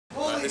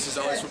This is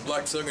Alex from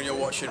Black Tongue and you're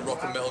watching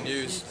Rock and Metal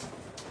News.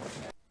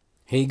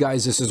 Hey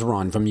guys, this is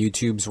Ron from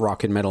YouTube's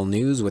Rock and Metal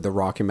News with a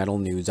Rock and Metal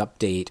News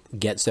update.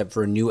 Get set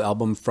for a new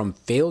album from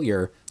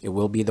Failure. It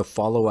will be the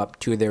follow-up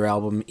to their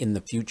album In the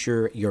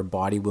Future, Your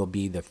Body Will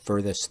Be the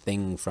Furthest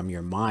Thing from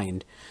Your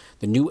Mind.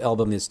 The new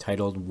album is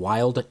titled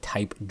Wild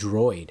Type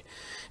Droid.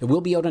 It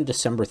will be out on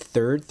December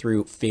 3rd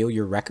through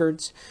Failure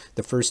Records.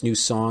 The first new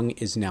song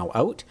is now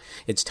out.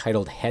 It's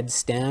titled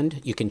Headstand.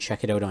 You can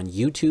check it out on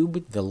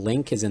YouTube. The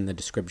link is in the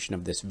description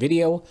of this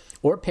video,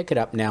 or pick it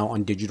up now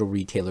on digital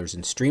retailers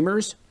and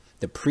streamers.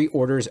 The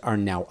pre-orders are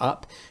now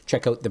up.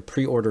 Check out the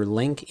pre-order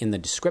link in the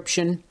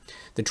description.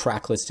 The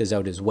track list is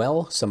out as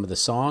well. Some of the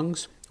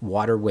songs: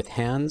 Water with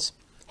Hands,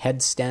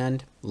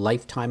 Headstand,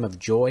 Lifetime of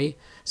Joy,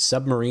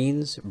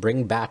 Submarines,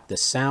 Bring Back the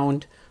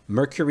Sound,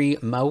 Mercury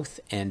Mouth,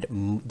 and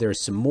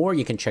there's some more.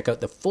 You can check out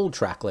the full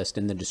track list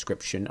in the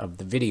description of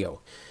the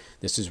video.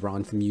 This is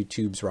Ron from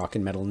YouTube's Rock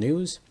and Metal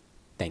News.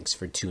 Thanks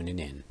for tuning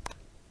in.